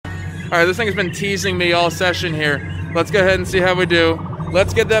All right, this thing has been teasing me all session here. Let's go ahead and see how we do.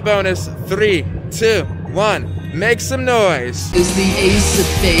 Let's get that bonus. 3, 2, 1. Make some noise. It's the Ace of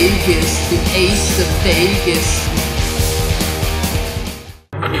Vegas, the Ace of Vegas.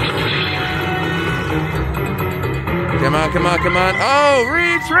 Come on, come on, come on. Oh,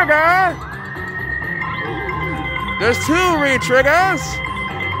 re-trigger! There's 2 re-triggers.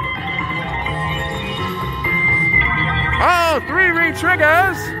 Oh, 3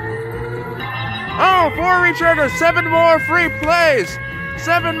 re-triggers. Oh, 4 re-triggers. 7 more free plays.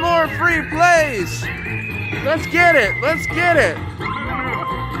 7 more free plays. Let's get it. Let's get it.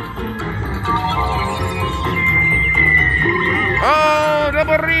 Oh,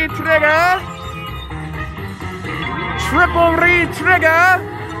 double re-trigger. Triple re-trigger.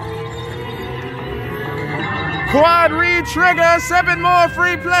 Quad re-trigger. 7 more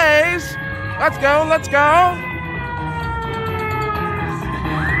free plays. Let's go. Let's go.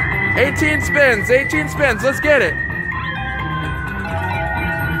 18 spins. 18 spins. Let's get it.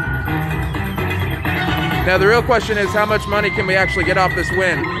 Now the real question is, how much money can we actually get off this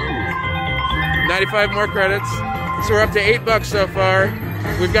win? 95 more credits. So we're up to $8 so far.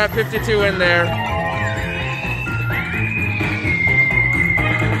 We've got 52 in there.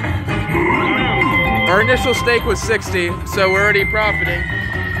 Our initial stake was 60, so we're already profiting.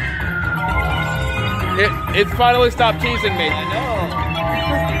 It finally stopped teasing me. I know.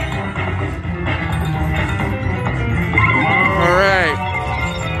 All right.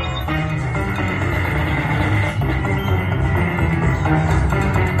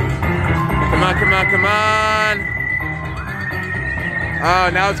 Come on, come on, come on. Oh,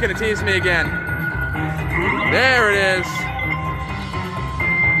 now it's gonna tease me again. There it is.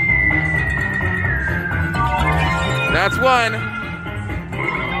 That's 1.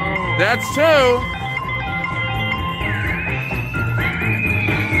 That's 2.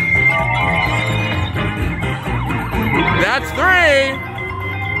 That's 3.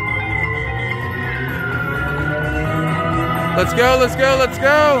 Let's go, let's go, let's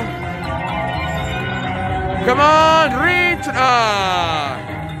go. Come on, reach. Ah.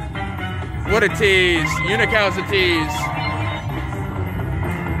 What a tease. Unicow's a tease.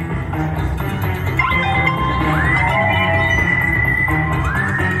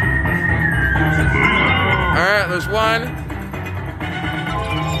 All right, there's 1.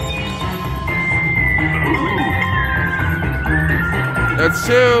 That's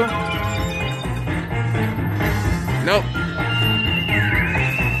 2. Nope.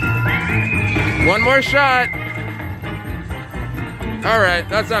 1 more shot. All right,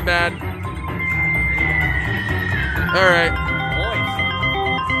 that's not bad. All right.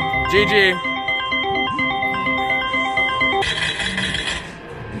 GG.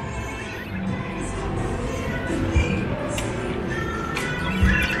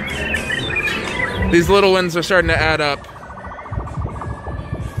 These little ones are starting to add up.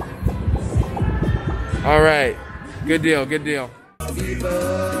 All right, good deal, good deal.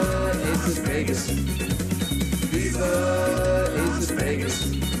 Viva Ace of Vegas. Viva Ace of Vegas.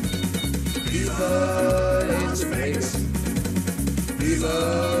 Viva Ace of Vegas. Viva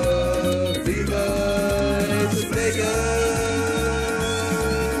Ace of Vegas.